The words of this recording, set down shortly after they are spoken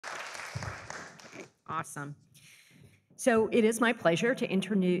Awesome. So it is my pleasure to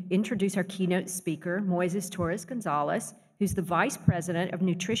introduce our keynote speaker, Moises Torres Gonzalez, who's the Vice President of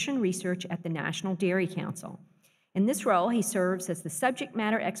Nutrition Research at the National Dairy Council. In this role, he serves as the subject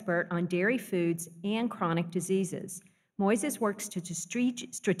matter expert on dairy foods and chronic diseases. Moises works to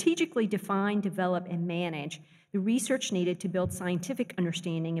strategically define, develop, and manage the research needed to build scientific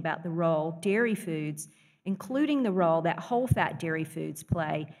understanding about the role dairy foods, including the role that whole-fat dairy foods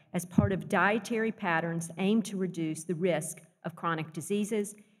play as part of dietary patterns aimed to reduce the risk of chronic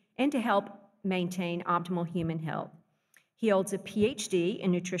diseases and to help maintain optimal human health. He holds a PhD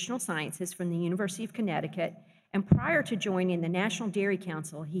in nutritional sciences from the University of Connecticut, and prior to joining the National Dairy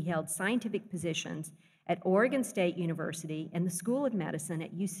Council, he held scientific positions at Oregon State University and the School of Medicine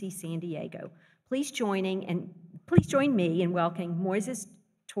at UC San Diego. Please join me in welcoming Moises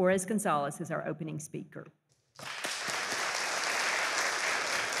Torres Gonzalez as our opening speaker.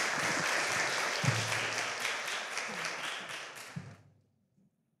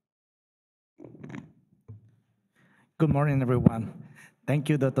 Good morning, everyone. Thank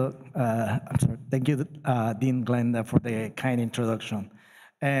you, Thank you, Dean Glenda, for the kind introduction.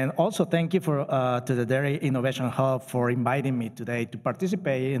 And also thank you to the Dairy Innovation Hub for inviting me today to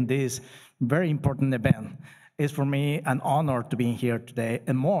participate in this very important event. It's for me an honor to be here today,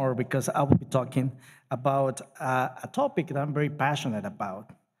 and more because I will be talking about a topic that I'm very passionate about.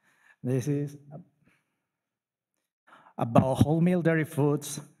 This is about wholemeal dairy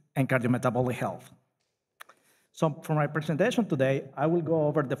foods and cardiometabolic health. So for my presentation today, I will go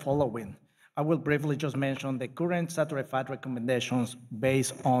over the following. I will briefly just mention the current saturated fat recommendations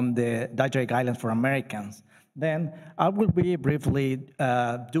based on the dietary guidelines for Americans. Then I will briefly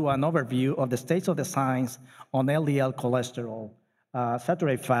do an overview of the states of the science on LDL cholesterol,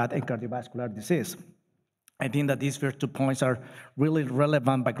 saturated fat, and cardiovascular disease. I think that these first 2 points are really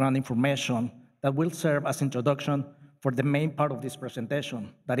relevant background information that will serve as introduction for the main part of this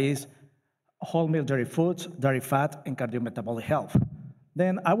presentation, that is wholemeal dairy foods, dairy fat, and cardiometabolic health.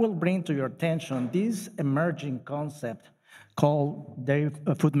 Then I will bring to your attention this emerging concept called dairy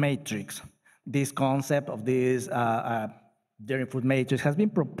food matrix. This concept of this dairy food matrix has been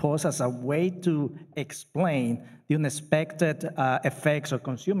proposed as a way to explain the unexpected effects of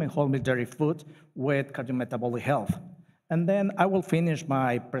consuming wholemeal dairy food with cardiometabolic health. And then I will finish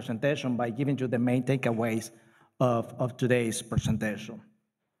my presentation by giving you the main takeaways of today's presentation.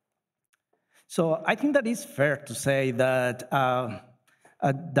 So I think that it's fair to say that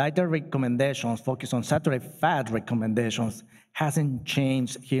dietary recommendations focused on saturated fat recommendations hasn't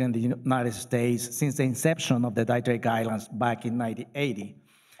changed here in the United States since the inception of the dietary guidelines back in 1980.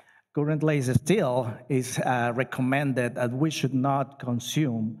 Currently, it still is recommended that we should not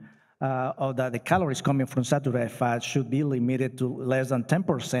consume, or that the calories coming from saturated fat should be limited to less than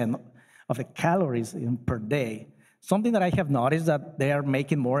 10% of the calories per day. Something that I have noticed that they are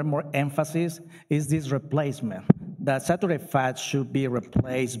making more and more emphasis is this replacement, that saturated fats should be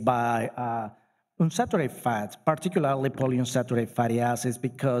replaced by unsaturated fats, particularly polyunsaturated fatty acids,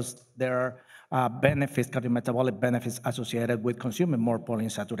 because there are benefits, cardiometabolic benefits associated with consuming more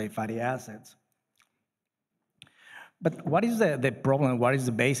polyunsaturated fatty acids. But what is the problem? What is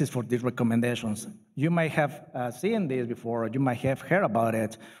the basis for these recommendations? You might have seen this before, or you might have heard about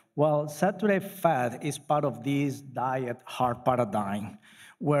it. Well, saturated fat is part of this diet hard paradigm,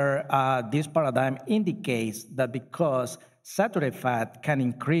 where this paradigm indicates that because saturated fat can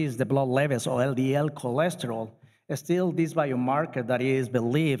increase the blood levels of LDL cholesterol, still this biomarker that is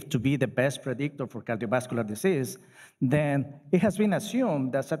believed to be the best predictor for cardiovascular disease, then it has been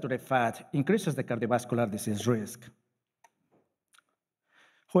assumed that saturated fat increases the cardiovascular disease risk.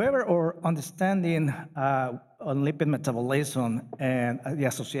 However, our understanding on lipid metabolism and the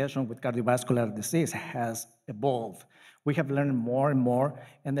association with cardiovascular disease has evolved. We have learned more and more,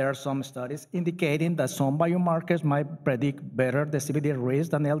 and there are some studies indicating that some biomarkers might predict better the CVD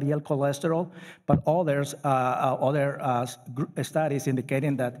risk than LDL cholesterol, but others, studies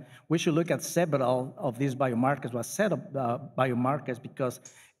indicating that we should look at several of these biomarkers, or a set of biomarkers, because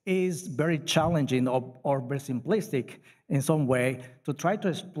it's very challenging or very simplistic in some way to try to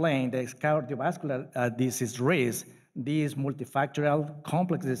explain the cardiovascular disease risk, this multifactorial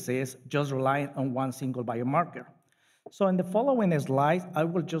complex disease, just relying on one single biomarker. So in the following slides, I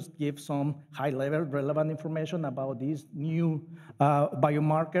will just give some high-level relevant information about these new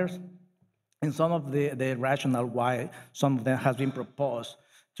biomarkers and some of the rationale why some of them has been proposed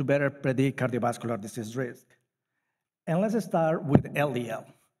to better predict cardiovascular disease risk. And let's start with LDL.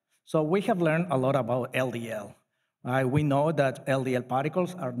 So we have learned a lot about LDL. We know that LDL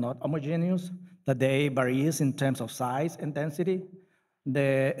particles are not homogeneous, that they vary in terms of size and density,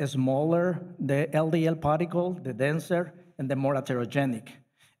 The smaller the LDL particle, the denser and the more atherogenic.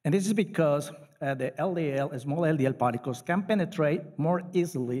 And this is because the LDL, small LDL particles, can penetrate more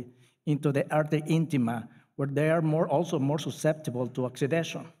easily into the artery intima, where they are also more susceptible to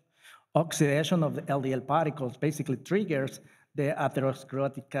oxidation. Oxidation of the LDL particles basically triggers the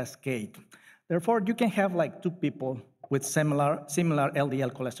atherosclerotic cascade. Therefore, you can have like two people with similar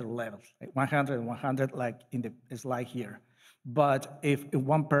LDL cholesterol levels, like 100 and 100, like in the slide here. But if in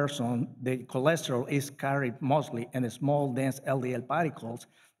one person, the cholesterol is carried mostly in small, dense LDL particles,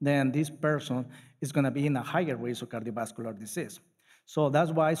 then this person is going to be in a higher risk of cardiovascular disease. So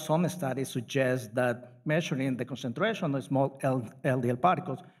that's why some studies suggest that measuring the concentration of small LDL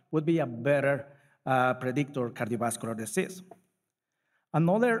particles would be a better predictor of cardiovascular disease.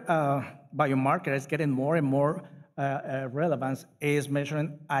 Another biomarker is getting more and more relevance is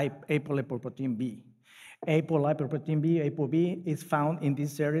measuring apolipoprotein B. Apolipoprotein B, ApoB, is found in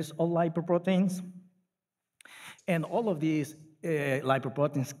this series of lipoproteins. And all of these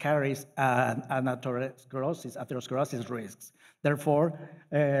lipoproteins carries an atherosclerosis risks. Therefore,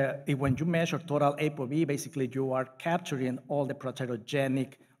 when you measure total ApoB, basically you are capturing all the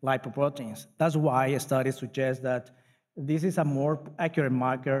proteinogenic lipoproteins. That's why studies suggest that this is a more accurate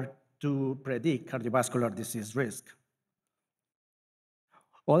marker to predict cardiovascular disease risk.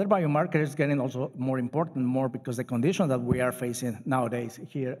 Other biomarkers getting also more important, because the condition that we are facing nowadays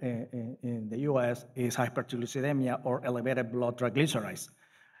here in the US is hypertriglyceridemia or elevated blood triglycerides.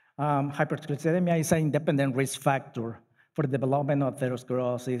 Hypertriglyceridemia is an independent risk factor for the development of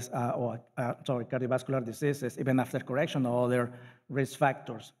atherosclerosis cardiovascular diseases, even after correction of other risk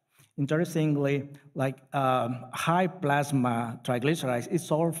factors. Interestingly, like high plasma triglycerides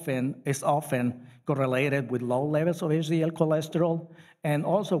is often correlated with low levels of HDL cholesterol and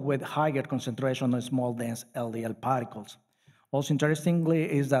also with higher concentration of small dense LDL particles. Also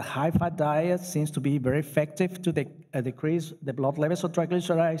interestingly is that high fat diet seems to be very effective to decrease the blood levels of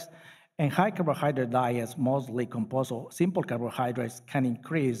triglycerides, and high carbohydrate diets, mostly composed of simple carbohydrates, can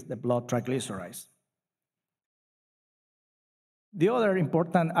increase the blood triglycerides. The other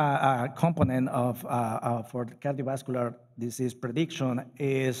important component for the disease prediction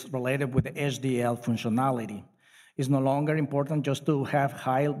is related with the HDL functionality. It's no longer important just to have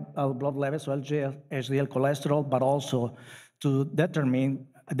high blood levels of HDL cholesterol, but also to determine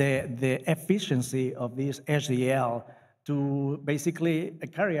the efficiency of this HDL to basically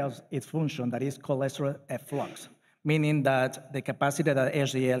carry out its function, that is cholesterol efflux, meaning that the capacity that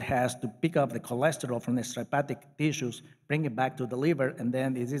HDL has to pick up the cholesterol from the extrahepatic tissues, bring it back to the liver, and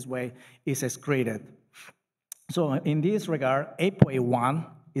then in this way is excreted. So in this regard, ApoA1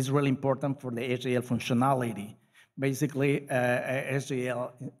 is really important for the HDL functionality. Basically,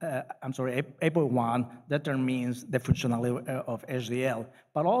 ApoA1 determines the functionality of HDL,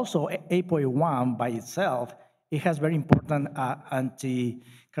 but also ApoA1 by itself, it has very important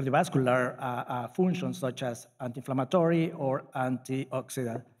anti-cardiovascular functions such as anti-inflammatory or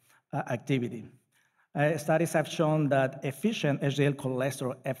antioxidant activity. Studies have shown that efficient HDL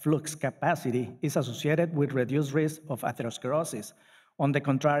cholesterol efflux capacity is associated with reduced risk of atherosclerosis. On the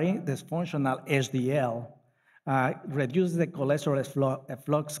contrary, dysfunctional HDL reduces the cholesterol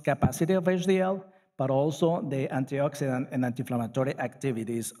efflux capacity of HDL, but also the antioxidant and anti-inflammatory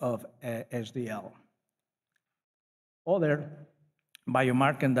activities of HDL. Other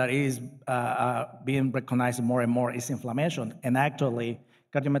biomarker that is being recognized more and more is inflammation, and actually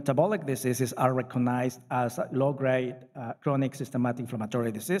cardio-metabolic diseases are recognized as low-grade chronic systematic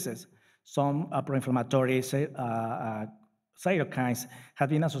inflammatory diseases. Some pro-inflammatory cytokines have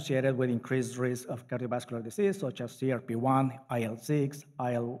been associated with increased risk of cardiovascular disease, such as CRP1, IL-6,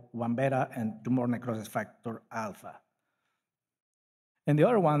 IL-1 beta, and tumor necrosis factor alpha. And the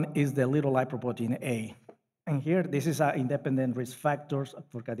other one is the little lipoprotein A. And here, this is independent risk factors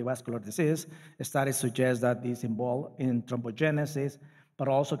for cardiovascular disease. Studies suggest that these involve in thrombogenesis, but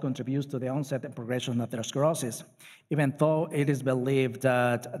also contributes to the onset and progression of atherosclerosis. Even though it is believed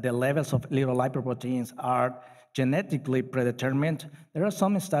that the levels of little lipoproteins are genetically predetermined, there are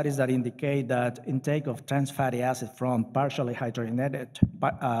some studies that indicate that intake of trans fatty acids from partially hydrogenated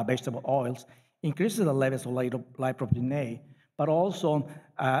vegetable oils increases the levels of lipoprotein A, but also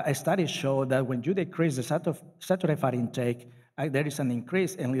studies show that when you decrease the saturated fat intake, there is an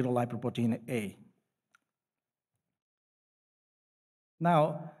increase in little lipoprotein A.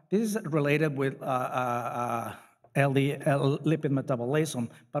 Now, this is related with LDL lipid metabolism,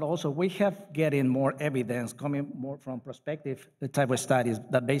 but also we have getting more evidence coming more from prospective type of studies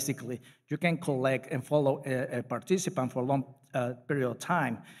that basically you can collect and follow a participant for a long period of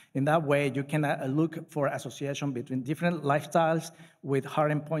time. In that way, you can look for association between different lifestyles with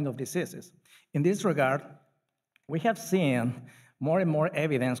hard endpoint of diseases. In this regard, we have seen more and more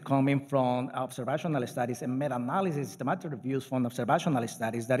evidence coming from observational studies and meta-analysis, systematic reviews from observational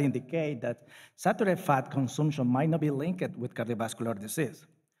studies that indicate that saturated fat consumption might not be linked with cardiovascular disease.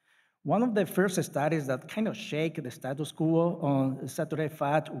 One of the first studies that kind of shake the status quo on saturated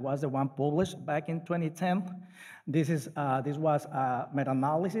fat was the one published back in 2010. This was a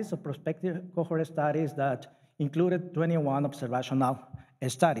meta-analysis of prospective cohort studies that included 21 observational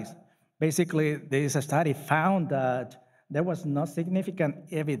studies. Basically, this study found that there was no significant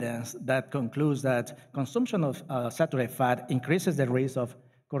evidence that concludes that consumption of saturated fat increases the risk of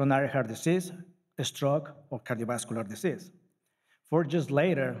coronary heart disease, stroke, or cardiovascular disease. 4 years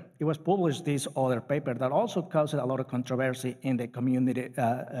later, it was published this other paper that also caused a lot of controversy in the community,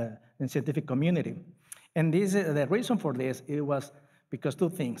 in scientific community. And the reason for this, it was because 2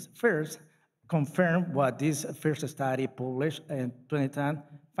 things. First, confirm what this first study published in 2010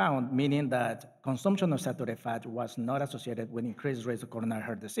 found, meaning that consumption of saturated fat was not associated with increased risk of coronary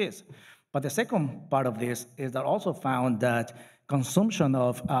heart disease. But the second part of this is that also found that consumption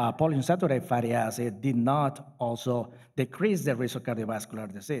of polyunsaturated fatty acid did not also decrease the risk of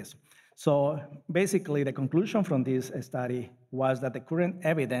cardiovascular disease. So basically, the conclusion from this study was that the current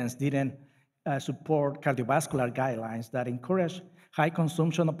evidence didn't support cardiovascular guidelines that encourage high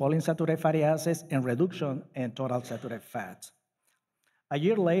consumption of polyunsaturated fatty acids and reduction in total saturated fats. A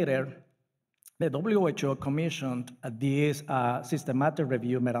year later, the WHO commissioned this systematic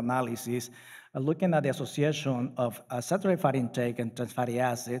review meta-analysis looking at the association of saturated fat intake and trans fatty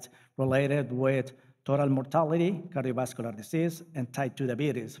acids related with total mortality, cardiovascular disease, and type 2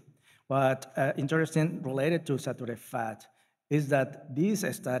 diabetes. What interesting related to saturated fat is that this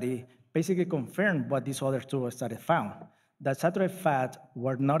study basically confirmed what these other 2 studies found, that saturated fat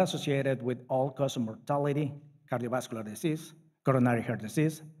were not associated with all-cause mortality, cardiovascular disease, coronary heart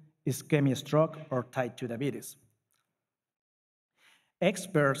disease, ischemic stroke, or type 2 diabetes.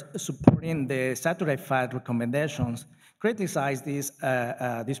 Experts supporting the saturated fat recommendations criticize these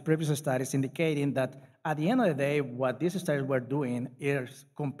previous studies, indicating that at the end of the day, what these studies were doing is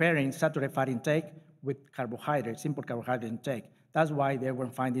comparing saturated fat intake with carbohydrates, simple carbohydrate intake. That's why they were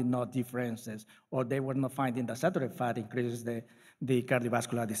finding no differences, or they were not finding that saturated fat increases the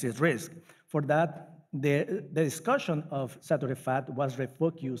cardiovascular disease risk. For that, the discussion of saturated fat was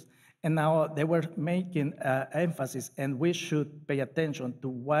refocused, and now they were making emphasis, and we should pay attention to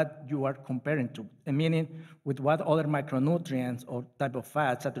what you are comparing to, meaning with what other micronutrients or type of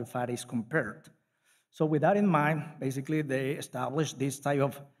fat saturated fat is compared. So with that in mind, basically they established this type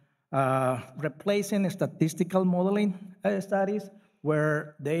of replacing statistical modeling studies,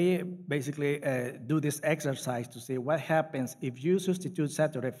 where they basically do this exercise to see what happens if you substitute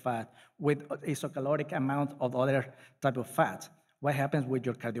saturated fat with a isocaloric amount of other type of fats. What happens with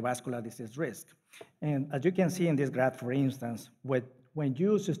your cardiovascular disease risk? And as you can see in this graph, for instance, when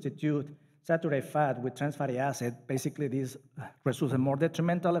you substitute saturated fat with trans fatty acid, basically this results in more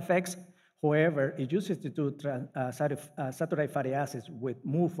detrimental effects. However, if you substitute saturated fatty acids with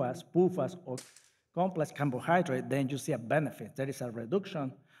MUFAs, PUFAs, or complex carbohydrate, then you see a benefit. There is a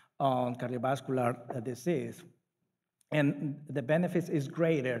reduction on cardiovascular disease. And the benefit is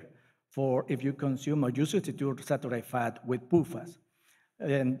greater for if you consume or you substitute saturated fat with PUFAs.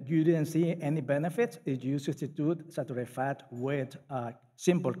 And you didn't see any benefits if you substitute saturated fat with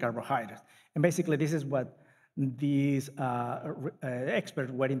simple carbohydrates. And basically, this is what these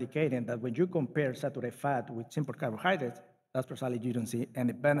experts were indicating, that when you compare saturated fat with simple carbohydrates, that's precisely you don't see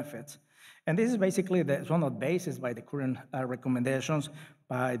any benefits. And this is basically one of the basis by the current recommendations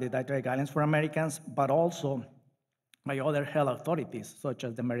by the dietary guidelines for Americans, but also by other health authorities, such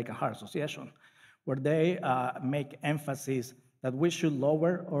as the American Heart Association, where they make emphasis that we should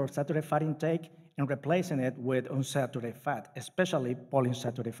lower our saturated fat intake and replacing it with unsaturated fat, especially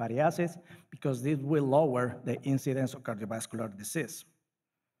polyunsaturated fatty acids, because this will lower the incidence of cardiovascular disease.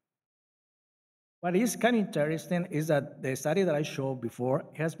 What is kind of interesting is that the study that I showed before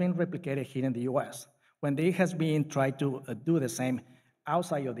has been replicated here in the US. When they has been tried to do the same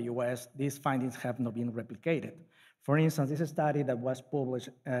outside of the US, these findings have not been replicated. For instance, this is a study that was published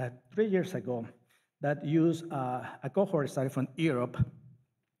 3 years ago that used a cohort study from Europe.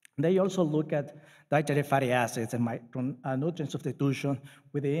 They also look at dietary fatty acids and nutrient substitution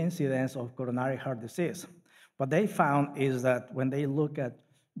with the incidence of coronary heart disease. What they found is that when they look at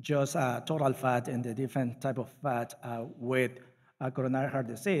just total fat and the different type of fat with coronary heart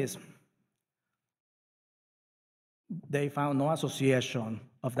disease, they found no association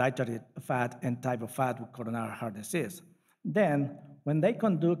of dietary fat and type of fat with coronary heart disease. Then, when they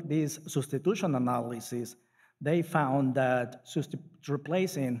conduct this substitution analysis, they found that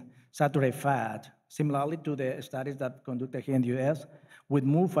replacing saturated fat, similarly to the studies that conducted here in the US, with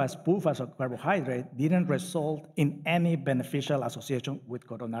MUFAs, PUFAs, or carbohydrate, didn't result in any beneficial association with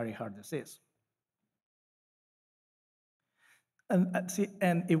coronary heart disease.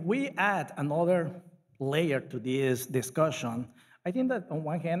 And if we add another layer to this discussion, I think that on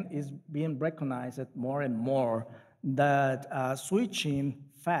one hand is being recognized more and more that switching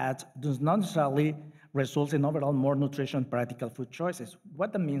fat does not necessarily result in overall more nutrition practical food choices.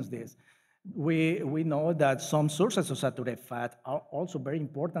 What that means is, we know that some sources of saturated fat are also very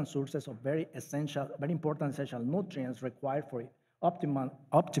important sources of very important essential nutrients required for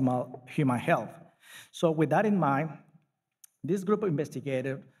optimal human health. So with that in mind, this group of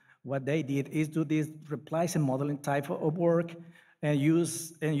investigators, what they did is do this replacement modeling type of work and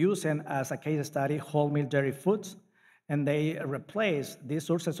using as a case study whole meal dairy foods, and they replace these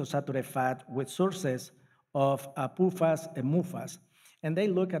sources of saturated fat with sources of PUFAs and MUFAs. And they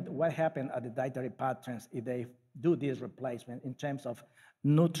look at what happened at the dietary patterns if they do this replacement in terms of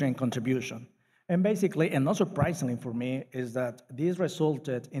nutrient contribution. And basically, and not surprisingly for me, is that this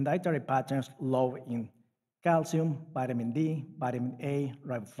resulted in dietary patterns low in calcium, vitamin D, vitamin A,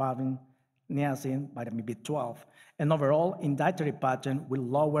 riboflavin, niacin, vitamin B12, and overall in dietary pattern with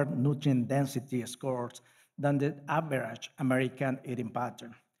lower nutrient density scores than the average American eating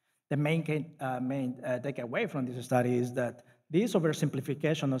pattern. The main takeaway from this study is that this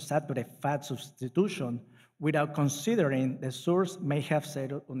oversimplification of saturated fat substitution without considering the source may have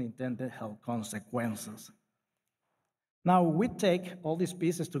several unintended health consequences. Now, we take all these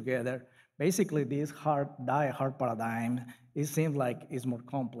pieces together. Basically, this diet heart paradigm, it seems like it's more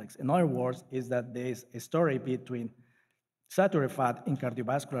complex. In other words, is that there's a story between saturated fat in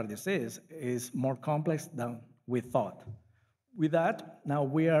cardiovascular disease is more complex than we thought. With that, now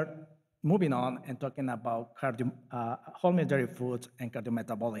we are moving on and talking about whole meal dairy foods and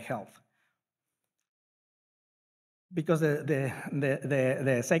cardiometabolic health. Because the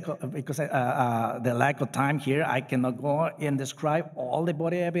lack of time here, I cannot go and describe all the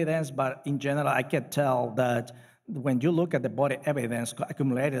body evidence, but in general, I can tell that when you look at the body evidence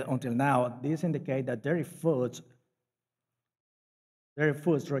accumulated until now, these indicate that dairy foods,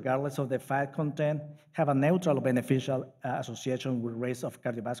 regardless of the fat content, have a neutral or beneficial association with risk of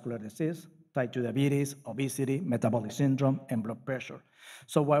cardiovascular disease, type 2 diabetes, obesity, metabolic syndrome, and blood pressure.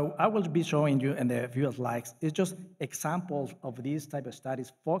 So what I will be showing you in the few slides is just examples of these type of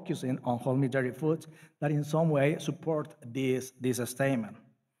studies focusing on whole meal dairy foods that in some way support this statement.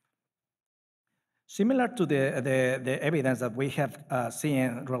 Similar to the evidence that we have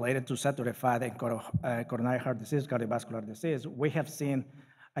seen related to saturated fat and coronary heart disease, cardiovascular disease, we have seen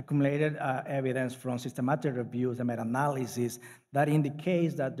accumulated evidence from systematic reviews and meta-analysis that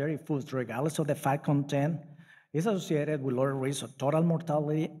indicates that dairy foods, regardless of the fat content, is associated with lower risk of total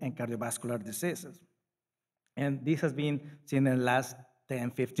mortality and cardiovascular diseases. And this has been seen in the last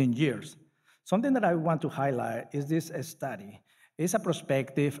 10, 15 years. Something that I want to highlight is this study. It's a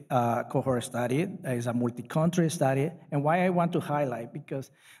prospective cohort study. It's a multi-country study. And why I want to highlight,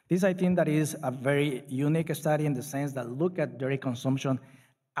 because this, I think, that is a very unique study in the sense that look at dairy consumption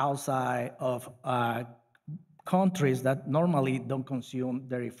outside of countries that normally don't consume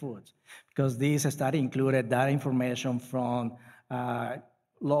dairy foods. Because this study included that information from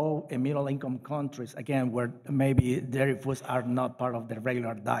low and middle income countries, again, where maybe dairy foods are not part of their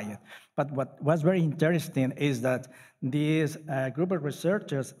regular diet. But what was very interesting is that this group of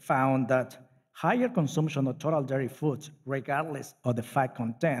researchers found that higher consumption of total dairy foods, regardless of the fat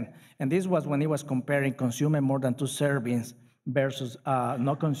content, and this was when it was comparing consuming more than 2 servings versus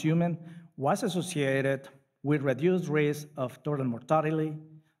not consuming, was associated with reduced risk of total mortality,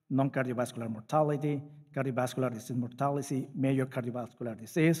 non-cardiovascular mortality, cardiovascular disease mortality, major cardiovascular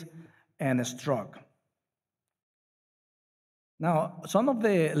disease, and stroke. Now, some of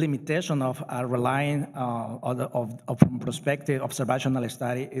the limitation of relying from prospective observational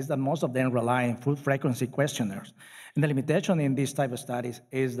study is that most of them rely on food frequency questionnaires. And the limitation in these type of studies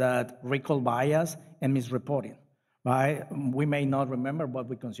is that recall bias and misreporting, right? We may not remember what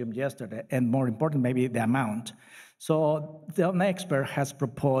we consumed yesterday, and more important, maybe the amount. So the expert has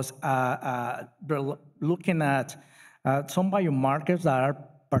proposed looking at some biomarkers that are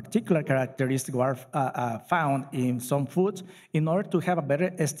particular characteristics were found in some foods in order to have a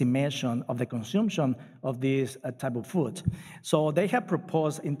better estimation of the consumption of these type of foods. So they have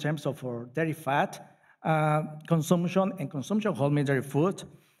proposed in terms of for dairy fat consumption and consumption of whole meat dairy food,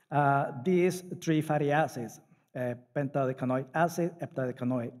 these three fatty acids, pentadecanoic acid,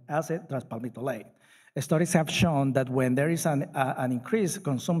 heptadecanoic acid, transpalmitolate. Studies have shown that when there is an increased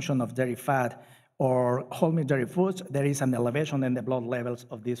consumption of dairy fat or whole meat dairy foods, there is an elevation in the blood levels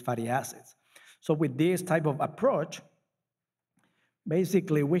of these fatty acids. So with this type of approach,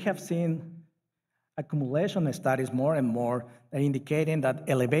 basically we have seen accumulation studies more and more indicating that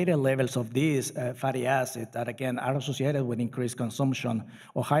elevated levels of these fatty acids that again are associated with increased consumption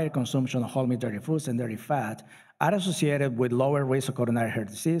or higher consumption of whole meat dairy foods and dairy fat are associated with lower risk of coronary heart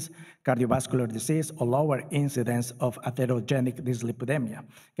disease, cardiovascular disease, or lower incidence of atherogenic dyslipidemia.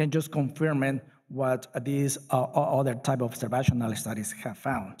 Again, just confirming what these other type of observational studies have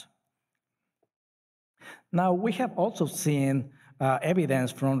found. Now, we have also seen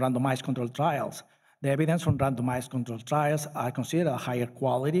evidence from randomized controlled trials. The evidence from randomized controlled trials are considered higher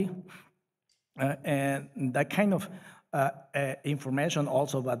quality, and that kind of information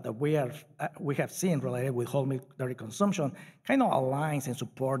also that we have seen related with whole meat dairy consumption kind of aligns and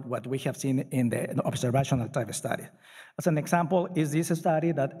support what we have seen in the observational type study. As an example is this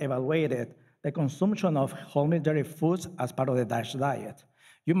study that evaluated the consumption of whole meat dairy foods as part of the DASH diet.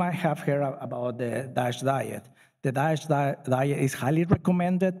 You might have heard about the DASH diet. The DASH diet is highly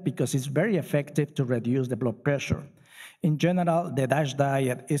recommended because it's very effective to reduce the blood pressure. In general, the DASH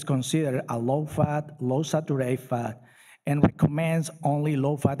diet is considered a low-fat, low-saturated fat, and recommends only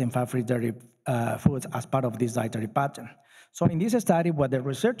low-fat and fat-free dairy foods as part of this dietary pattern. So in this study, what the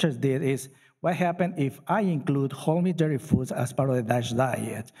researchers did is, what happened if I include whole meat dairy foods as part of the DASH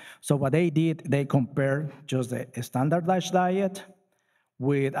diet? So what they did, they compared just the standard DASH diet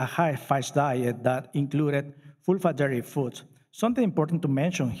with a high-fat diet that included full-fat dairy foods. Something important to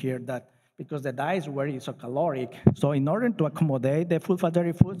mention here that because the diets were isocaloric, so in order to accommodate the full-fat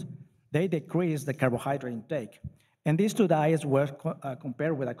dairy foods, they decreased the carbohydrate intake. And these two diets were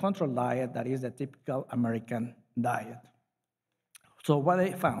compared with a control diet that is the typical American diet. So what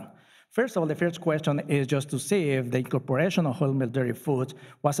they found? First of all, the first question is just to see if the incorporation of whole meat dairy foods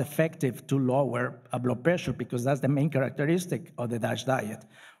was effective to lower blood pressure, because that's the main characteristic of the DASH diet.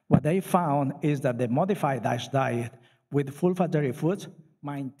 What they found is that the modified DASH diet with full-fat dairy foods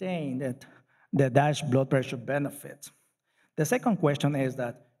maintained the DASH blood pressure benefits. The second question is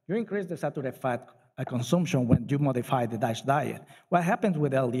that you increase the saturated fat consumption when you modify the DASH diet. What happens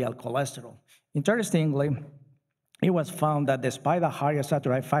with LDL cholesterol? Interestingly, it was found that despite a higher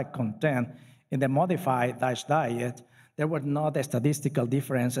saturated fat content in the modified DASH diet, there were not statistical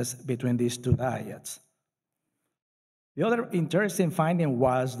differences between these two diets. The other interesting finding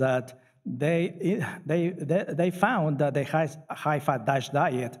was that they found that the high-fat DASH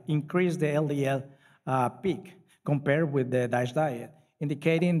diet increased the LDL peak compared with the DASH diet,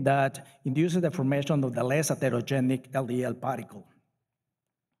 indicating that induces the formation of the less atherogenic LDL particle.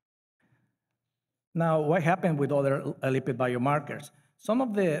 Now, what happened with other lipid biomarkers? Some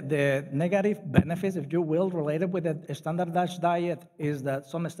of the negative benefits, if you will, related with the standard DASH diet is that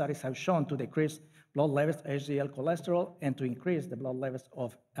some studies have shown to decrease blood levels of HDL cholesterol and to increase the blood levels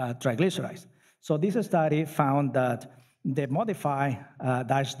of triglycerides. So this study found that the modified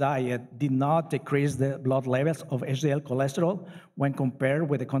DASH diet did not decrease the blood levels of HDL cholesterol when compared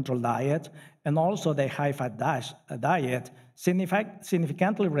with the control diet, and also the high-fat DASH diet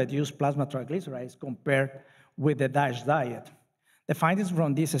significantly reduced plasma triglycerides compared with the DASH diet. The findings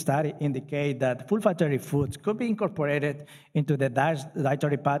from this study indicate that full-fat dairy foods could be incorporated into the DASH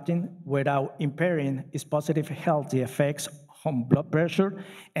dietary pattern without impairing its positive healthy effects on blood pressure,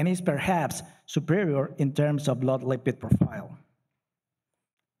 and is perhaps superior in terms of blood lipid profile.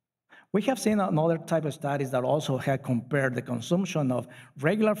 We have seen another type of studies that also have compared the consumption of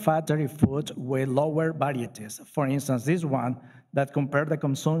regular fat dairy foods with lower varieties. For instance, this one that compared the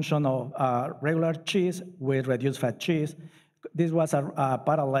consumption of regular cheese with reduced fat cheese. This was a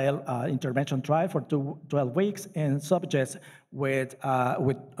parallel intervention trial for 12 weeks in subjects with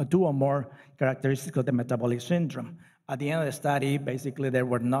two or more characteristics of the metabolic syndrome. At the end of the study, basically, there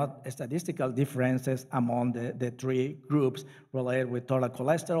were not statistical differences among the three groups related with total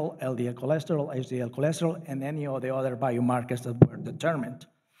cholesterol, LDL cholesterol, HDL cholesterol, and any of the other biomarkers that were determined.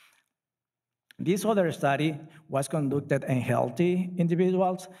 This other study was conducted in healthy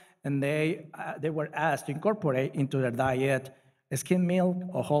individuals, and they were asked to incorporate into their diet skim milk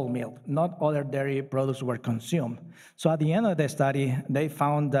or whole milk. Not other dairy products were consumed. So at the end of the study, they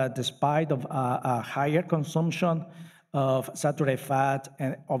found that despite of a higher consumption of saturated fat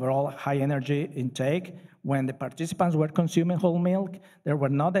and overall high energy intake. When the participants were consuming whole milk, there were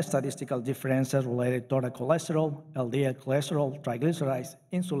not statistical differences related to total cholesterol, LDL cholesterol, triglycerides,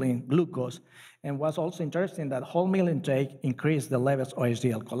 insulin, glucose, and was also interesting that whole milk intake increased the levels of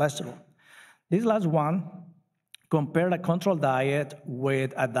HDL cholesterol. This last one compared a control diet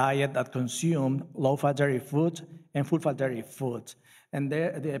with a diet that consumed low-fat dairy foods and full-fat dairy foods. And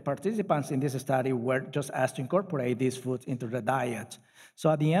the participants in this study were just asked to incorporate these foods into the diet. So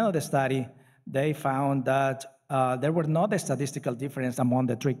at the end of the study, they found that there were not a statistical difference among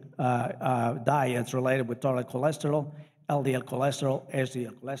the three diets related with total cholesterol, LDL cholesterol,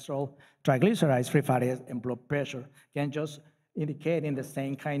 HDL cholesterol, triglycerides, free fatty acids, and blood pressure, can just indicating the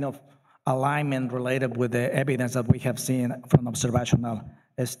same kind of alignment related with the evidence that we have seen from observational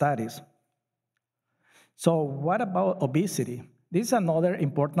studies. So what about obesity? This is another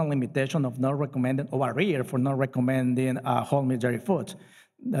important limitation of not recommending, or barrier for not recommending whole milk dairy foods.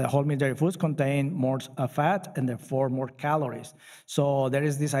 The whole milk dairy foods contain more fat and therefore more calories. So there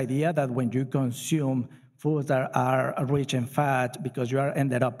is this idea that when you consume foods that are rich in fat, because you are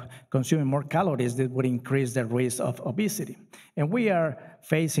ended up consuming more calories, that would increase the risk of obesity. And we are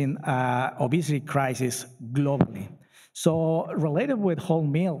facing obesity crisis globally. So related with whole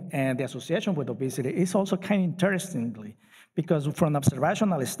milk and the association with obesity is also kind of interestingly, because from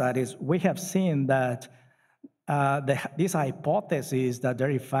observational studies, we have seen that this hypothesis that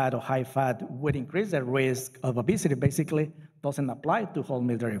dairy fat or high fat would increase the risk of obesity basically doesn't apply to whole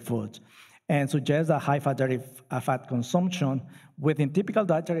milk dairy foods, and suggests that high fat dairy fat consumption within typical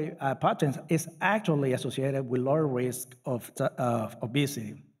dietary patterns is actually associated with lower risk of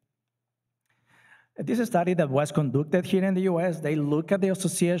obesity. This is a study that was conducted here in the US. They look at the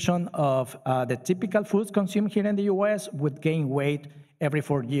association of the typical foods consumed here in the US with gain weight every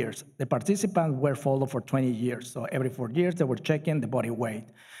 4 years. The participants were followed for 20 years. So every 4 years, they were checking the body weight.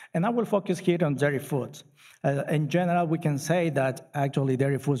 And I will focus here on dairy foods. In general, we can say that actually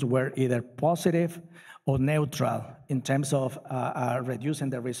dairy foods were either positive or neutral in terms of reducing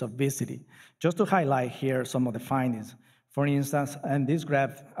the risk of obesity. Just to highlight here some of the findings. For instance, in this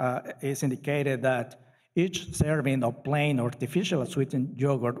graph is indicated that each serving of plain or artificial sweetened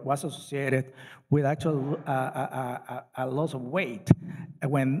yogurt was associated with actual a loss of weight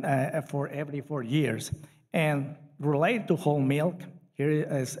when for every 4 years. And related to whole milk, here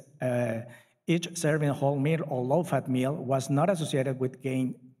is each serving of whole milk or low-fat meal was not associated with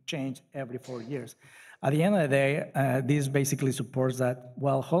gain change every 4 years. At the end of the day, this basically supports that,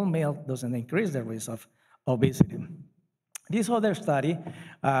 well, whole milk doesn't increase the risk of obesity. This other study,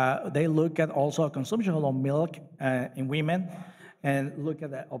 they look at also consumption of milk in women and look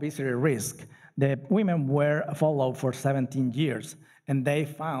at the obesity risk. The women were followed for 17 years, and they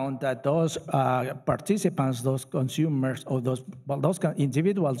found that those participants, those consumers, or those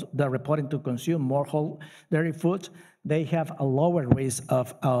individuals that are reporting to consume more whole dairy foods, they have a lower risk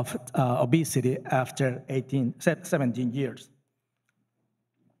of obesity after 17 years.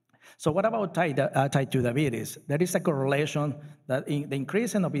 So what about type 2 diabetes? There is a correlation that the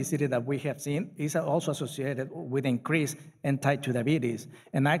increase in obesity that we have seen is also associated with increase in type 2 diabetes.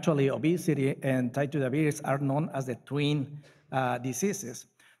 And actually, obesity and type 2 diabetes are known as the twin diseases.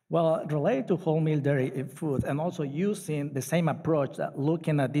 Well, related to whole milk dairy food and also using the same approach,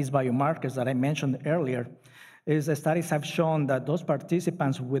 looking at these biomarkers that I mentioned earlier, is the studies have shown that those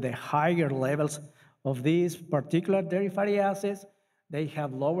participants with the higher levels of these particular dairy fatty acids, they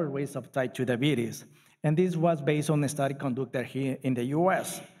have lower risk of type 2 diabetes. And this was based on a study conducted here in the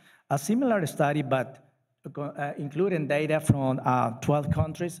US. A similar study, but including data from 12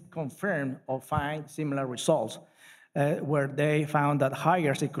 countries, confirmed or find similar results, where they found that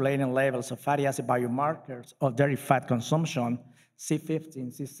higher circulating levels of fatty acid biomarkers of dairy fat consumption,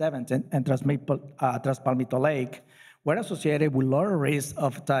 C15, C17, and transpalmitoleic, were associated with lower risk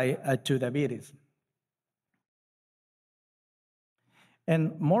of type 2 diabetes.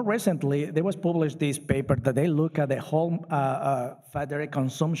 And more recently, there was published this paper that they look at the whole fat dairy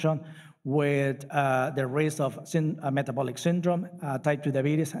consumption with the risk of metabolic syndrome, type 2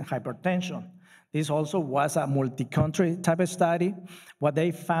 diabetes, and hypertension. This also was a multi-country type of study. What they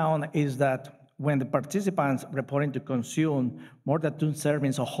found is that when the participants reporting to consume more than 2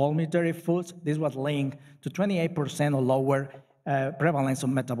 servings of whole milk dairy foods, this was linked to 28% or lower prevalence of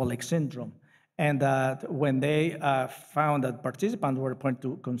metabolic syndrome. And when they found that participants were reporting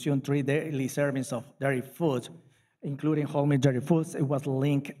to consume 3 daily servings of dairy foods, including whole milk dairy foods, it was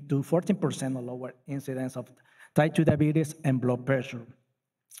linked to 14% or lower incidence of type 2 diabetes and blood pressure.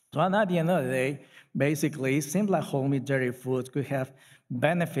 So at the end of the day, basically, it seems like whole milk dairy foods could have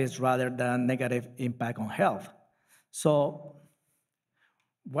benefits rather than negative impact on health. So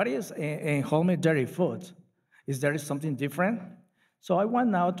what is in whole meat dairy foods? Is there something different? So I want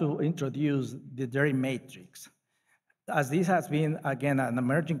now to introduce the dairy matrix, as this has been, again, an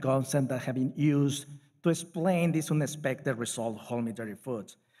emerging concept that has been used to explain this unexpected result of whole meat dairy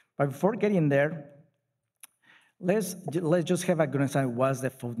foods. But before getting there, let's just have a good understanding what's the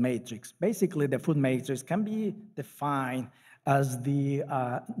food matrix. Basically, the food matrix can be defined as the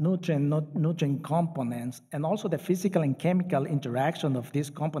nutrient components and also the physical and chemical interaction of these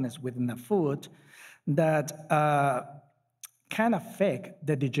components within the food that can affect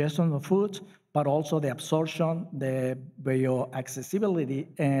the digestion of food, but also the absorption, the bioaccessibility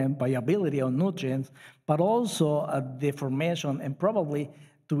and viability of nutrients, but also the formation and probably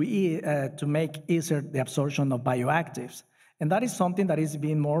to make easier the absorption of bioactives. And that is something that is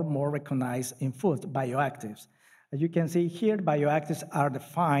being more and more recognized in food, bioactives. As you can see here, bioactives are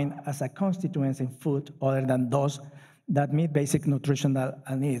defined as a constituents in food other than those that meet basic nutritional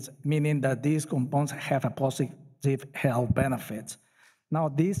needs, meaning that these compounds have a positive health benefits. Now,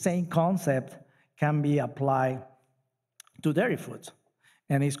 this same concept can be applied to dairy foods,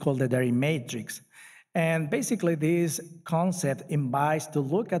 and it's called the dairy matrix. And basically, this concept invites to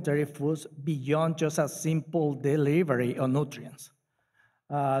look at dairy foods beyond just a simple delivery of nutrients.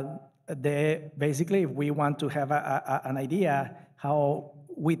 Basically, if we want to have an idea how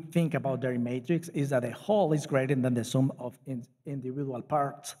we think about dairy matrix, is that the whole is greater than the sum of individual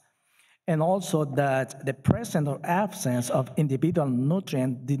parts. And also that the presence or absence of individual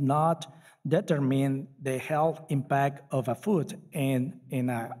nutrient did not determine the health impact of a food in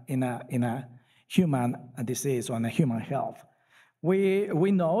a human disease or in a human health.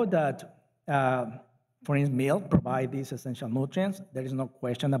 We know that, for instance, milk provides these essential nutrients. There is no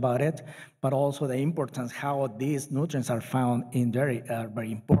question about it, but also the importance how these nutrients are found in dairy are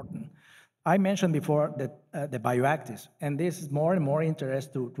very important. I mentioned before that the bioactives, and this is more and more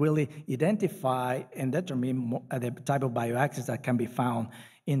interest to really identify and determine the type of bioactives that can be found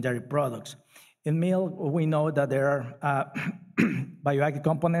in dairy products. In milk, we know that there are bioactive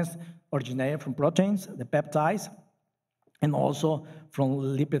components originating from proteins, the peptides, and also from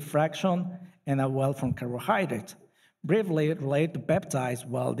lipid fraction, and as well from carbohydrates. Briefly related to peptides,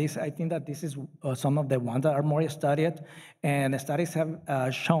 well, I think that this is some of the ones that are more studied, and studies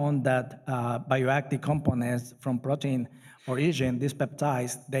have shown that bioactive components from protein origin, these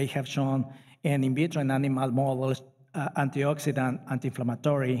peptides, they have shown in vitro and animal models antioxidant,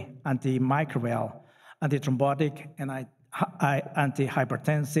 anti-inflammatory, antimicrobial, antithrombotic, and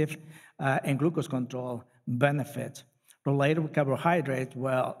antihypertensive, and glucose control benefits. Related with carbohydrates,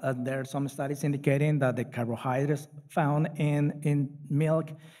 well, there are some studies indicating that the carbohydrates found in milk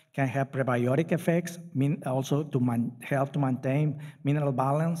can have prebiotic effects, also to help to maintain mineral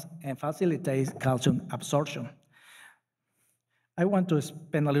balance and facilitate calcium absorption. I want to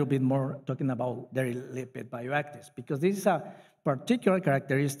spend a little bit more talking about dairy lipid bioactives, because this is a particular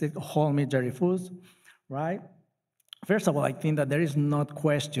characteristic of whole meat dairy foods, right? First of all, I think that there is not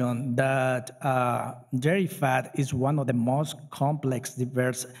question that dairy fat is one of the most complex,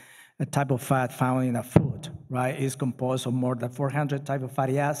 diverse type of fat found in a food, right? It's composed of more than 400 type of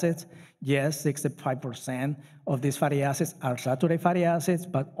fatty acids. Yes, 65% of these fatty acids are saturated fatty acids,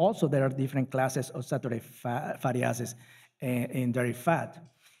 but also there are different classes of saturated fatty acids in dairy fat.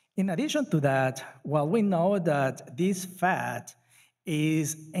 In addition to that, well, we know that this fat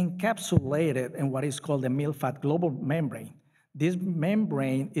is encapsulated in what is called the milk fat global membrane. This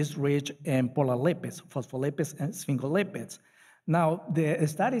membrane is rich in polar lipids, phospholipids, and sphingolipids. Now, the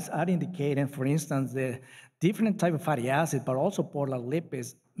studies are indicating, for instance, the different type of fatty acids, but also polar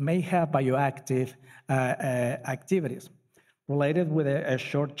lipids may have bioactive activities. Related with a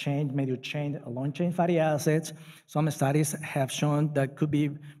short chain, medium chain, long chain fatty acids, some studies have shown that could be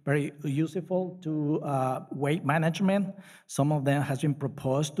very useful to weight management. Some of them has been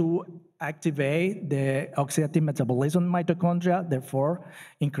proposed to activate the oxidative metabolism in mitochondria, therefore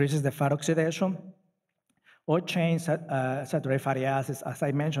increases the fat oxidation. Or chain saturated fatty acids, as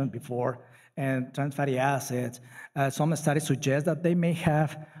I mentioned before, and trans fatty acids. Some studies suggest that they may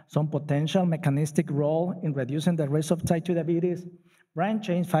have some potential mechanistic role in reducing the risk of type 2 diabetes. Branch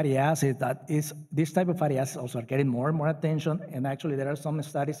chain fatty acids, this type of fatty acids also are getting more and more attention, and actually there are some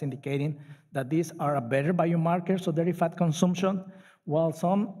studies indicating that these are a better biomarkers of dairy fat consumption, while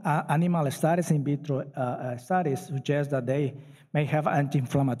some animal studies, in vitro studies, suggest that they may have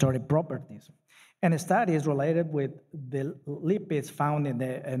anti-inflammatory properties. And studies related with the lipids found in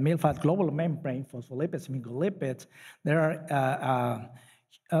the milk fat global membrane, phospholipids, sphingolipids, there are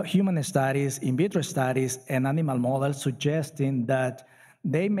human studies, in vitro studies, and animal models suggesting that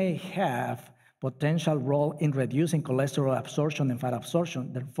they may have potential role in reducing cholesterol absorption and fat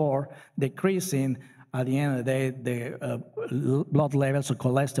absorption, therefore decreasing, at the end of the day, the blood levels of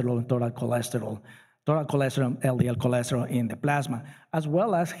cholesterol and total cholesterol, LDL cholesterol in the plasma, as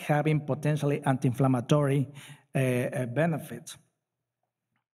well as having potentially anti-inflammatory benefits.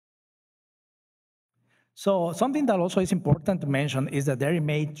 So something that also is important to mention is that dairy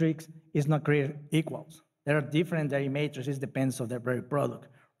matrix is not created equal. There are different dairy matrices, depends on the dairy product,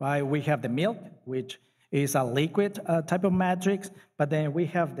 right? We have the milk, which is a liquid type of matrix, but then we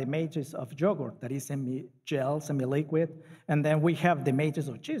have the matrix of yogurt that is semi-gel, semi-liquid, and then we have the matrix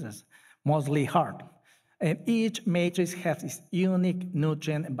of cheeses, mostly hard. And each matrix has its unique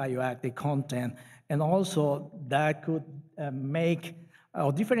nutrient and bioactive content, and also that could make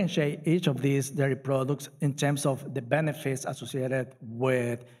or differentiate each of these dairy products in terms of the benefits associated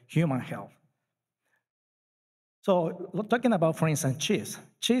with human health. So talking about, for instance, cheese.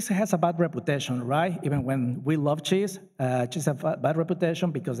 Cheese has a bad reputation, right? Even when we love cheese, cheese has a bad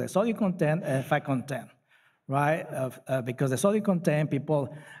reputation because the sodium content and fat content, right? Because the sodium content,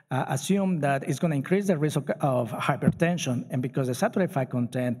 people assume that it's going to increase the risk of hypertension, and because the saturated fat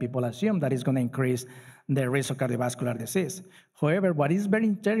content, people assume that it's going to increase the risk of cardiovascular disease. However, what is very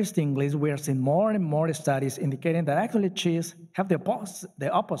interesting is we are seeing more and more studies indicating that actually cheese have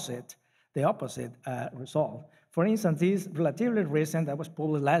the opposite result. For instance, this relatively recent, that was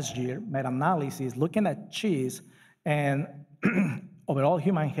published last year, meta-analysis looking at cheese and overall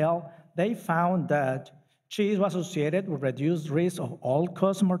human health, they found that cheese was associated with reduced risk of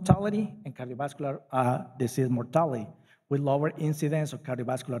all-cause mortality and cardiovascular disease mortality, with lower incidence of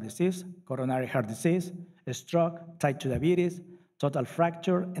cardiovascular disease, coronary heart disease, stroke, type 2 diabetes, total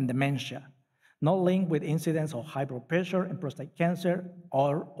fracture, and dementia. No link with incidence of high blood pressure and prostate cancer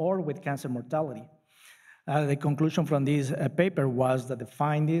or with cancer mortality. The conclusion from this paper was that the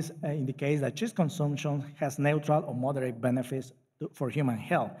findings indicate that cheese consumption has neutral or moderate benefits for human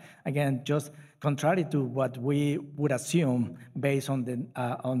health. Again, just contrary to what we would assume based on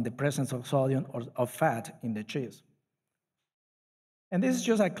the presence of sodium or of fat in the cheese. And this is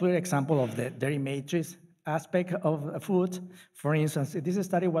just a clear example of the dairy matrix aspect of food. For instance, this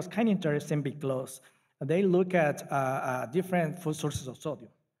study was kind of interesting because they look at different food sources of sodium.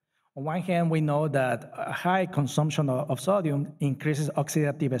 On one hand, we know that a high consumption of sodium increases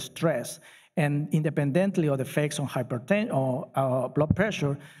oxidative stress, and independently of the effects on hypertension or blood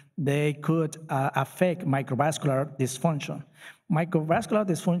pressure, they could affect microvascular dysfunction. Microvascular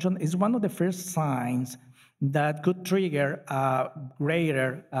dysfunction is one of the first signs that could trigger a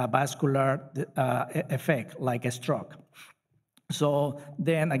greater vascular effect, like a stroke. So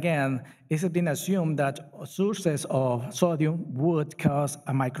then again, it's been assumed that sources of sodium would cause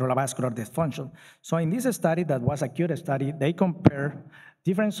a microvascular dysfunction. So in this study, that was a cute study, they compare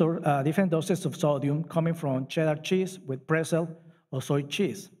different doses of sodium coming from cheddar cheese with pretzel or soy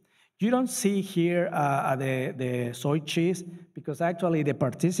cheese. You don't see here the soy cheese because actually the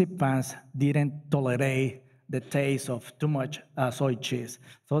participants didn't tolerate the taste of too much soy cheese.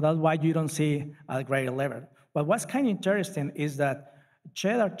 So that's why you don't see a greater level. But what's kind of interesting is that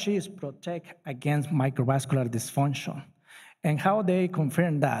cheddar cheese protects against microvascular dysfunction. And how they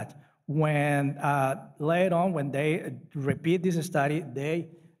confirm that? When later on, when they repeat this study,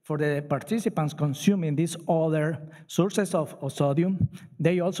 for the participants consuming these other sources of sodium,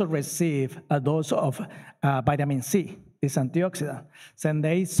 they also receive a dose of vitamin C, this antioxidant. And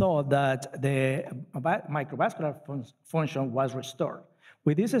they saw that the microvascular function was restored.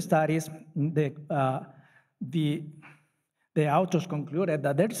 With these studies, the authors concluded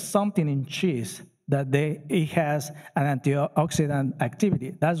that there's something in cheese that it has an antioxidant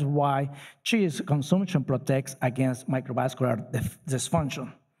activity. That's why cheese consumption protects against microvascular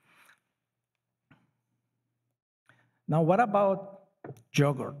dysfunction. Now, what about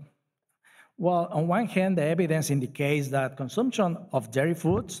yogurt? Well, on one hand, the evidence indicates that consumption of dairy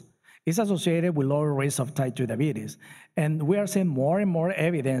foods is associated with lower risk of type 2 diabetes. And we are seeing more and more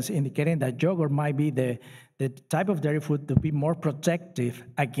evidence indicating that yogurt might be the type of dairy food to be more protective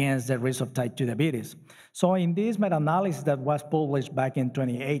against the risk of type 2 diabetes. So in this meta-analysis that was published back in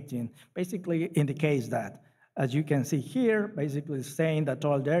 2018, basically indicates that. As you can see here, basically saying that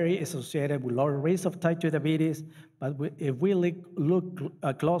total dairy is associated with lower risk of type 2 diabetes, but if we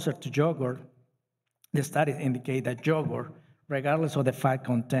look closer to yogurt, the studies indicate that yogurt, regardless of the fat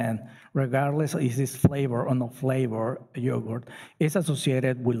content, regardless of is this flavor or no flavor yogurt, is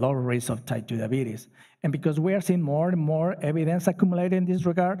associated with lower risk of type 2 diabetes. And because we are seeing more and more evidence accumulated in this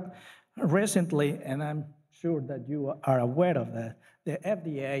regard, recently, and I'm sure that you are aware of that, the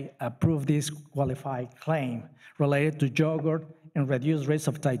FDA approved this qualified claim related to yogurt and reduced risk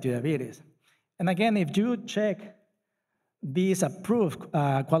of type 2 diabetes. And again, if you check these approved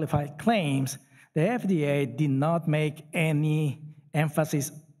qualified claims, the FDA did not make any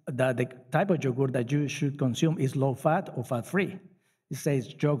emphasis that the type of yogurt that you should consume is low fat or fat free. It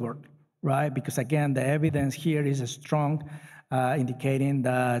says yogurt, right? Because again, the evidence here is strong, indicating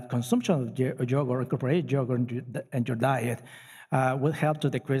that consumption of yogurt, incorporated yogurt in your diet, will help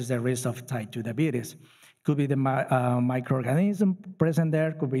to decrease the risk of type 2 diabetes. Could be the microorganism present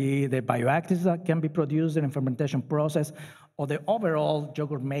there, could be the bioactives that can be produced in the fermentation process, or the overall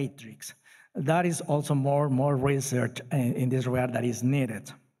yogurt matrix. That is also more research in this regard that is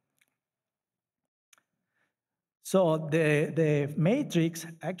needed. So the matrix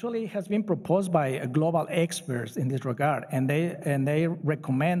actually has been proposed by global experts in this regard, and they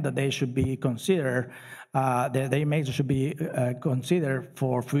recommend that they should be considered. Should be considered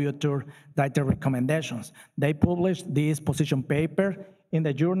for future dietary recommendations. They published this position paper in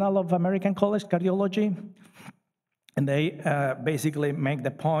the Journal of American College of Cardiology, and they basically make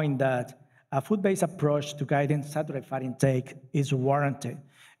the point that a food-based approach to guiding saturated fat intake is warranted.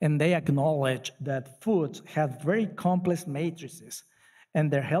 And they acknowledge that foods have very complex matrices,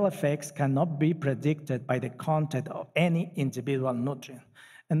 and their health effects cannot be predicted by the content of any individual nutrient.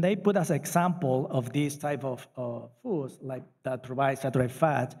 And they put as an example of these type of foods like that provide saturated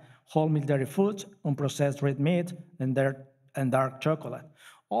fat, whole milk dairy foods, unprocessed red meat, and dark chocolate.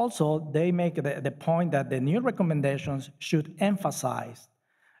 Also, they make the point that the new recommendations should emphasize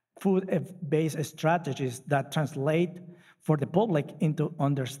food-based strategies that translate for the public into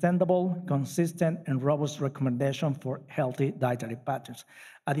understandable, consistent, and robust recommendation for healthy dietary patterns.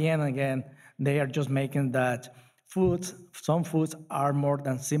 At the end, again, they are just making that some foods are more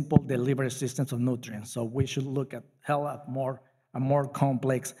than simple delivery systems of nutrients. So we should look at a more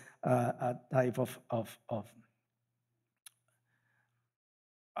complex type of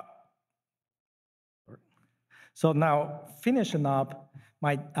So now, finishing up,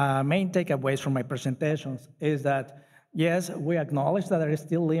 my main takeaways from my presentations is that, yes, we acknowledge that there is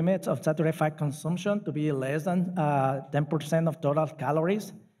still limits of saturated fat consumption to be less than 10% of total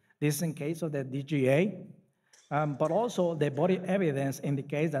calories. This is in case of the DGA. But also, the body evidence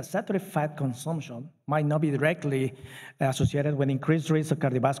indicates that saturated fat consumption might not be directly associated with increased risk of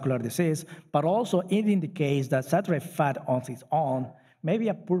cardiovascular disease, but also it indicates that saturated fat on its own may be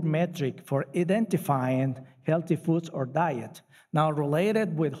a poor metric for identifying healthy foods or diet. Now,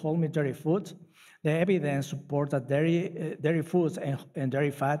 related with whole milk dairy foods, the evidence supports that dairy foods and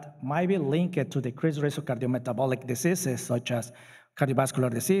dairy fat might be linked to decreased risk of cardio-metabolic diseases such as cardiovascular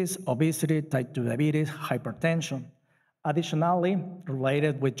disease, obesity, type 2 diabetes, hypertension. Additionally,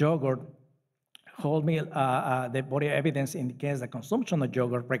 related with yogurt, whole milk, the body evidence indicates that consumption of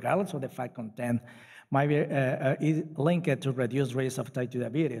yogurt, regardless of the fat content, might be is linked to reduced risk of type 2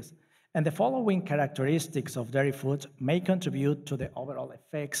 diabetes. And the following characteristics of dairy foods may contribute to the overall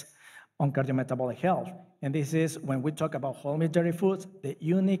effects on cardiometabolic health. And this is when we talk about whole milk dairy foods, the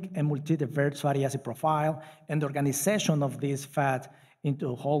unique and multi-diverse fatty acid profile and the organization of this fat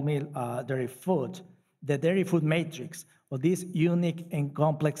into whole milk dairy foods, the dairy food matrix, or these unique and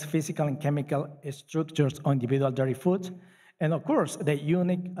complex physical and chemical structures on individual dairy foods, and of course, the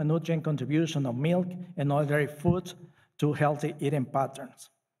unique nutrient contribution of milk and other dairy foods to healthy eating patterns.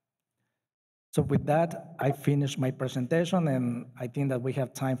 So with that, I finished my presentation, and I think that we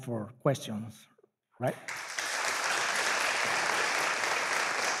have time for questions, right?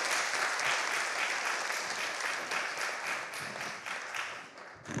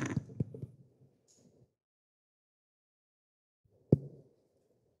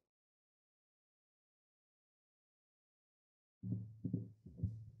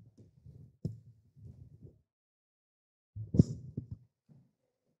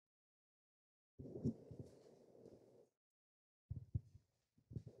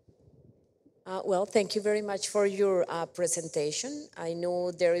 Well, thank you very much for your presentation. I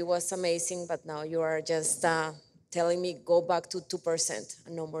know dairy was amazing, but now you are just telling me go back to 2%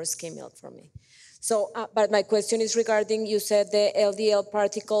 and no more skim milk for me. So, but my question is regarding, you said the LDL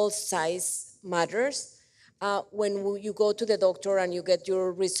particle size matters. When you go to the doctor and you get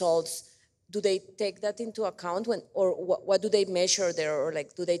your results, do they take that into account or what do they measure there, or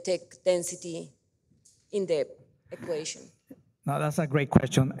like do they take density in the equation? No, that's a great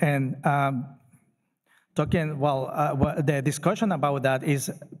question. And the discussion about that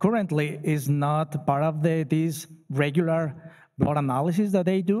is currently is not part of these regular blood analysis that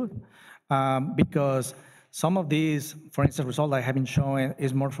they do, because some of these, for instance, results I have been showing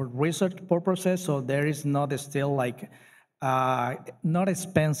is more for research purposes, so there is not still like not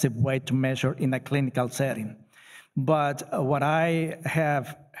expensive way to measure in a clinical setting. But what I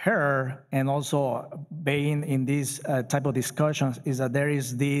have heard, and also being in these type of discussions, is that there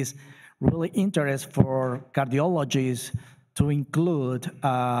is this really interest for cardiologists to include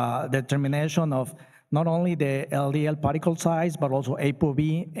determination of not only the LDL particle size, but also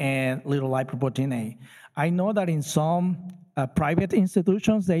ApoB and little lipoprotein A. I know that in some private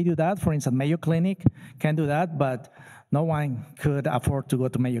institutions, they do that. For instance, Mayo Clinic can do that, but no one could afford to go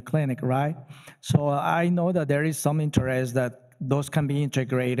to Mayo Clinic, right? So I know that there is some interest that those can be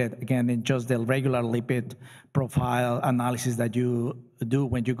integrated, again, in just the regular lipid profile analysis that you do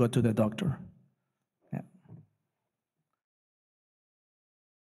when you go to the doctor. Yeah.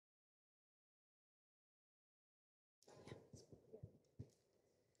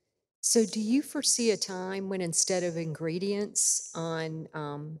 So do you foresee a time when instead of ingredients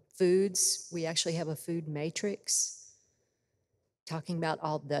on foods, we actually have a food matrix? Talking about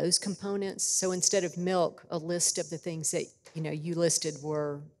all those components. So instead of milk, a list of the things that you listed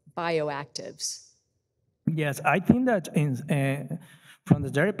were bioactives. Yes, I think that from the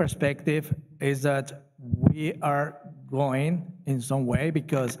dairy perspective is that we are going in some way,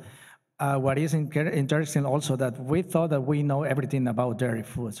 because what is interesting also that we thought that we know everything about dairy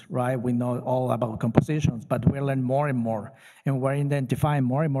foods, right? We know all about compositions, but we learn more and more, and we're identifying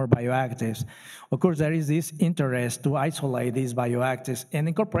more and more bioactives. Of course, there is this interest to isolate these bioactives and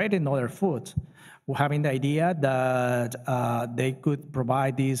incorporate in other foods. We're having the idea that they could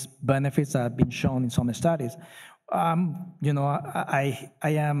provide these benefits that have been shown in some studies. I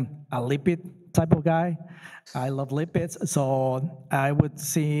am a lipid type of guy. I love lipids, so I would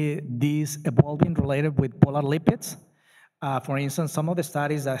see these evolving related with polar lipids. For instance, some of the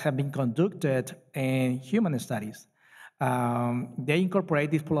studies that have been conducted in human studies, they incorporate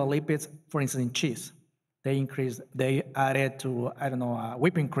these polar lipids, for instance, in cheese. They add it to, I don't know,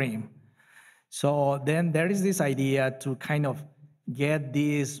 whipping cream. So then there is this idea to kind of get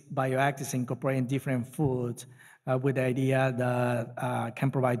these bioactives incorporated in different foods with the idea that can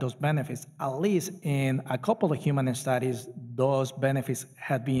provide those benefits. At least in a couple of human studies, those benefits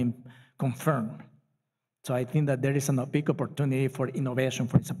have been confirmed. So I think that there is a big opportunity for innovation,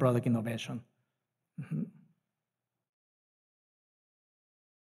 for instance, product innovation. Mm-hmm.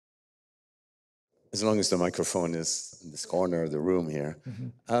 As long as the microphone is in this corner of the room here.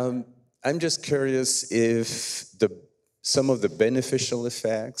 Mm-hmm. I'm just curious if some of the beneficial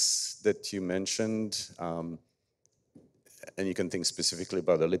effects that you mentioned, and you can think specifically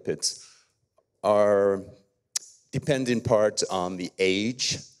about the lipids, depend in part on the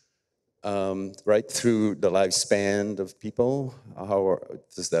age, right, through the lifespan of people. How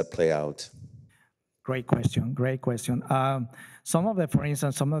does that play out? Great question, great question. For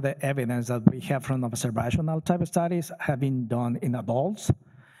instance, some of the evidence that we have from observational type of studies have been done in adults.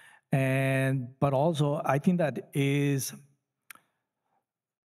 But also, I think that it's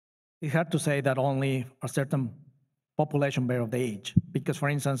hard to say that only a certain population based of the age, because, for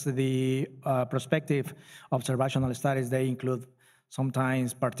instance, the prospective observational studies, they include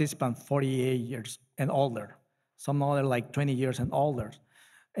sometimes participants 48 years and older, some other like 20 years and older.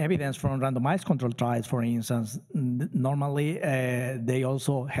 Evidence from randomized control trials, for instance, normally they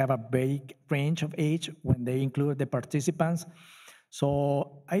also have a big range of age when they include the participants.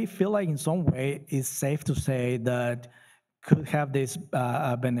 So I feel like in some way it's safe to say that could have these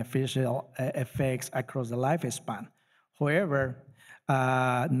beneficial effects across the lifespan. However,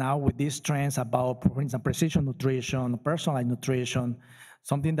 now with these trends about, for instance, precision nutrition, personalized nutrition,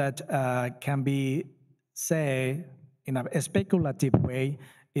 something that can be said in a speculative way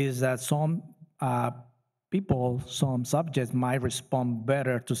is that some people, some subjects might respond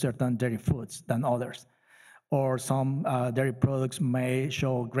better to certain dairy foods than others, or some dairy products may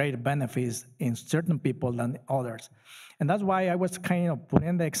show greater benefits in certain people than others. And that's why I was kind of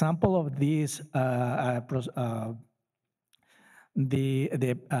putting the example of this,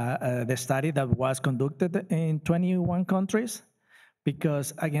 the study that was conducted in 21 countries,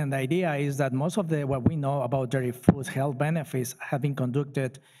 because again, the idea is that most of what we know about dairy foods health benefits have been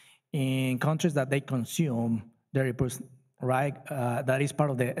conducted in countries that they consume dairy foods, right? That is part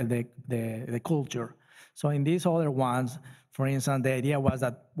of the culture. So in these other ones, for instance, the idea was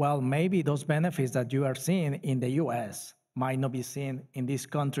that, well, maybe those benefits that you are seeing in the US might not be seen in this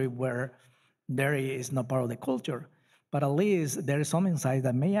country where dairy is not part of the culture. But at least there is some insight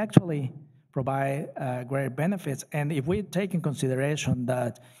that may actually provide great benefits. And if we take in consideration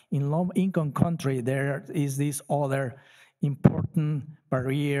that in low-income country, there is this other important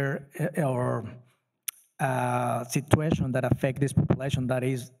barrier or situation that affect this population, that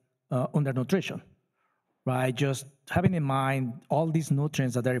is undernutrition, right? Just having in mind all these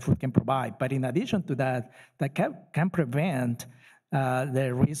nutrients that dairy food can provide. But in addition to that, that can prevent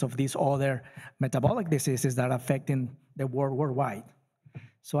the risk of these other metabolic diseases that are affecting the world worldwide.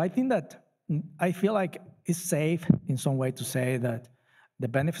 So I think that I feel like it's safe in some way to say that the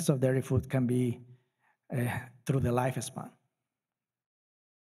benefits of dairy food can be through the lifespan.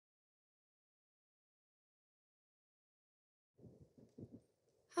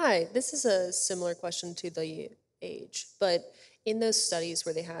 Hi, this is a similar question to the age, but in those studies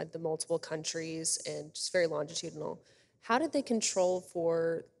where they had the multiple countries and just very longitudinal, how did they control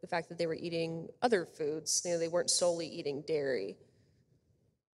for the fact that they were eating other foods? They weren't solely eating dairy.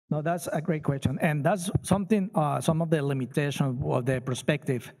 No, that's a great question. And that's something, some of the limitations of the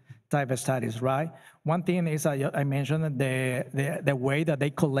prospective type of studies, right? One thing is I mentioned the way that they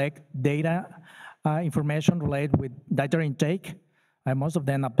collect data information related with dietary intake. Most of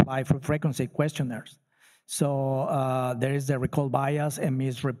them apply for frequency questionnaires. So there is the recall bias and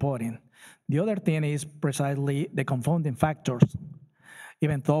misreporting. The other thing is precisely the confounding factors.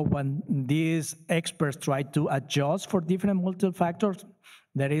 Even though when these experts try to adjust for different multiple factors,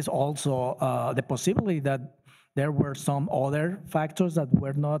 there is also the possibility that there were some other factors that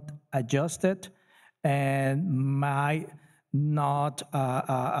were not adjusted and might not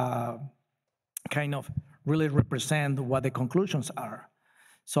kind of really represent what the conclusions are.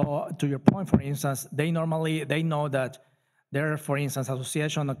 So to your point, for instance, they know that there are, for instance,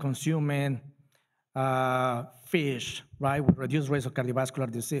 association of consuming fish, right, with reduced risk of cardiovascular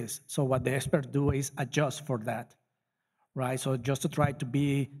disease. So what the experts do is adjust for that, right? So just to try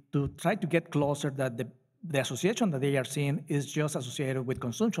to get closer that the association that they are seeing is just associated with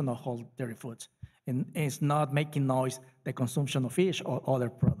consumption of whole dairy foods, and it's not making noise the consumption of fish or other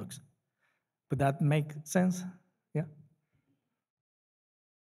products. Would that make sense? Yeah.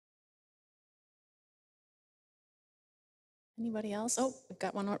 Anybody else? Oh, we've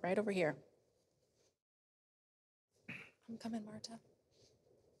got one right over here. I'm coming, Marta.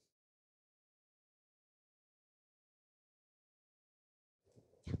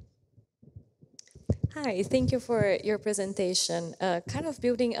 Hi, thank you for your presentation. Kind of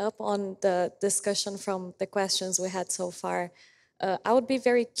building up on the discussion from the questions we had so far, I would be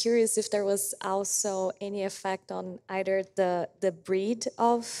very curious if there was also any effect on either the breed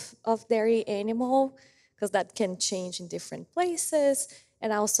of dairy animal, because that can change in different places,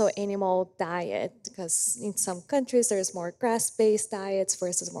 and also animal diet, because in some countries there's more grass-based diets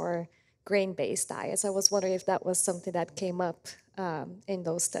versus more grain-based diets. I was wondering if that was something that came up in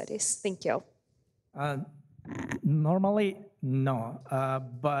those studies. Thank you. Normally, no,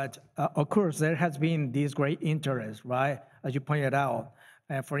 but of course there has been this great interest, right? As you pointed out,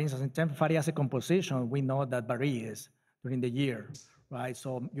 for instance, in terms of fatty acid composition, we know that varies during the year, right?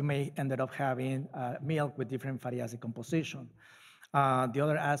 So you may end up having milk with different fatty acid composition. The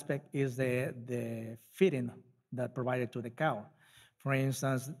other aspect is the feeding that provided to the cow. For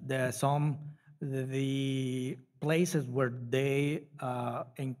instance, the places where they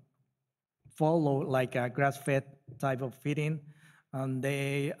follow like a grass-fed type of feeding, and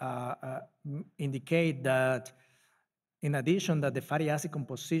they indicate that in addition that the fatty acid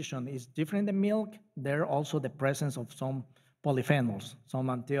composition is different in milk, there also the presence of some polyphenols, some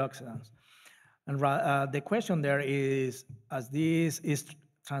antioxidants. And the question there is, as this is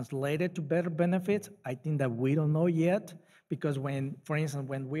translated to better benefits, I think that we don't know yet, because when, for instance,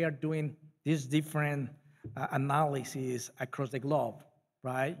 when we are doing these different analyses across the globe,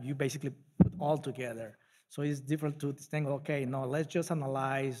 right, you basically put all together. So it's different to think, okay, no, let's just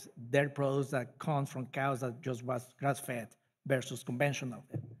analyze dairy products that come from cows that just was grass-fed versus conventional.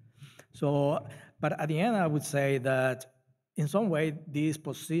 So, but at the end, I would say that in some way, this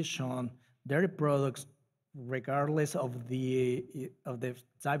position dairy products, regardless of the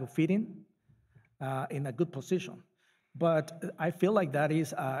type of feeding, in a good position. But I feel like that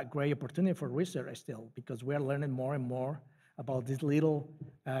is a great opportunity for research still, because we are learning more and more about these little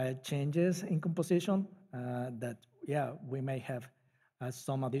changes in composition that, yeah, we may have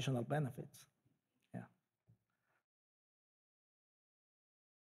some additional benefits. Yeah.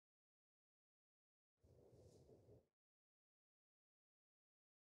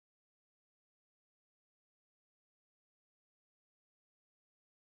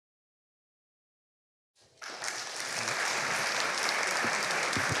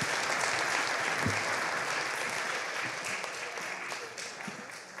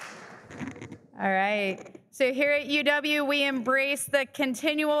 All right. So here at UW, we embrace the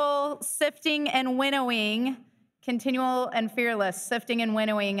continual sifting and winnowing, continual and fearless sifting and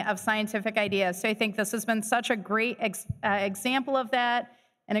winnowing of scientific ideas. So I think this has been such a great example of that,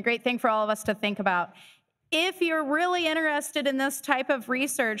 and a great thing for all of us to think about. If you're really interested in this type of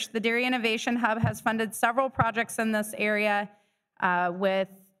research, the Dairy Innovation Hub has funded several projects in this area. with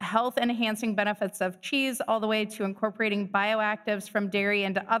health-enhancing benefits of cheese all the way to incorporating bioactives from dairy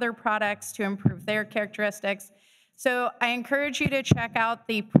into other products to improve their characteristics. So I encourage you to check out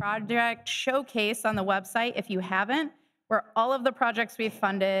the project showcase on the website if you haven't, where all of the projects we've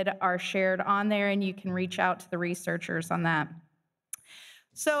funded are shared on there, and you can reach out to the researchers on that.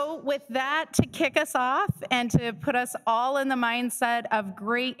 So with that, to kick us off and to put us all in the mindset of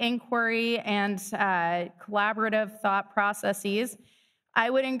great inquiry and collaborative thought processes, I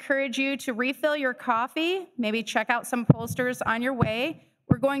would encourage you to refill your coffee, maybe check out some posters on your way.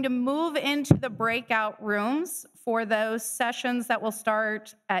 We're going to move into the breakout rooms for those sessions that will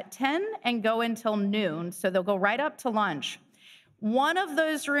start at 10 and go until noon, so they'll go right up to lunch. One of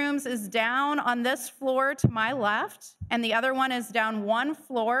those rooms is down on this floor to my left, and the other one is down one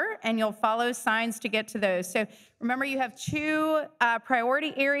floor, and you'll follow signs to get to those. So remember, you have two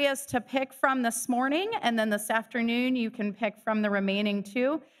priority areas to pick from this morning, and then this afternoon you can pick from the remaining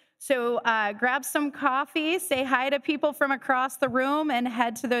two. So grab some coffee, say hi to people from across the room, and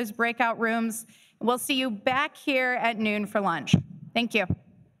head to those breakout rooms. We'll see you back here at noon for lunch. Thank you.